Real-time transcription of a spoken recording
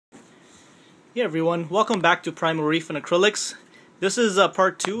Hey everyone, welcome back to Primo, Reef, and Acrylics. This is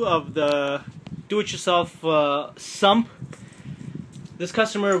part 2 of the do-it-yourself sump. This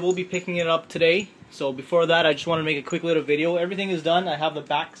customer will be picking it up today. So before that, I just want to make a quick little video. Everything is done. I have the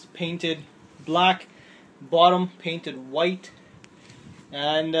backs painted black, bottom painted white,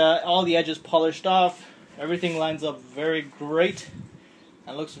 and all the edges polished off. Everything lines up very great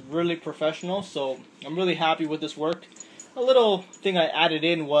and looks really professional, so I'm really happy with this work. A little thing I added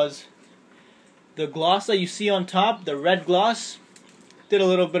in was the gloss that you see on top, the red gloss. Did a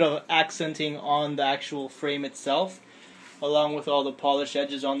little bit of accenting on the actual frame itself, along with all the polished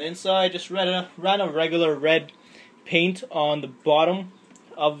edges on the inside. Just ran a regular red paint on the bottom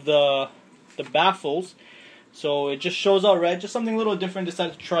of the baffles, so it just shows out red. Just something a little different,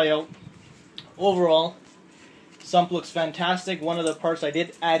 decided to try out. Overall, sump looks fantastic. One of the parts I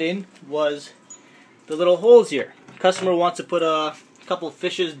did add in was the little holes here. Customer wants to put a couple of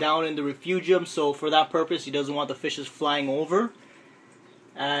fishes down in the refugium, so for that purpose he doesn't want the fishes flying over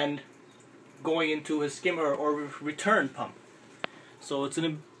and going into his skimmer or return pump. So it's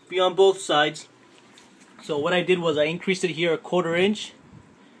going to be on both sides. So what I did was I increased it here 1/4 inch,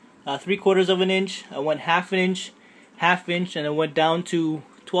 3/4 of an inch. I went 1/2 inch, 1/2 inch, and I went down to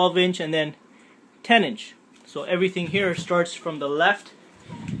 12 inch and then 10 inch. So everything here starts from the left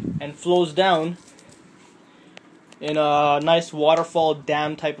and flows down in a nice waterfall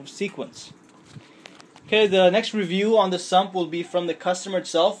dam type of sequence. Okay, the next review on the sump will be from the customer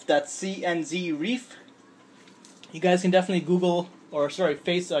itself. That's cnzreef. You guys can definitely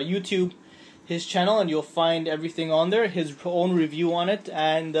YouTube his channel and you'll find everything on there, his own review on it,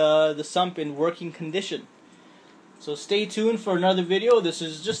 and the sump in working condition. So stay tuned for another video. This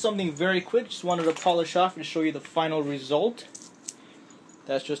is just something very quick. Just wanted to polish off and show you the final result.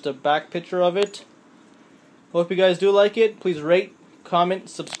 That's just a back picture of it. Hope you guys do like it. Please rate, comment,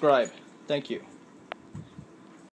 subscribe. Thank you.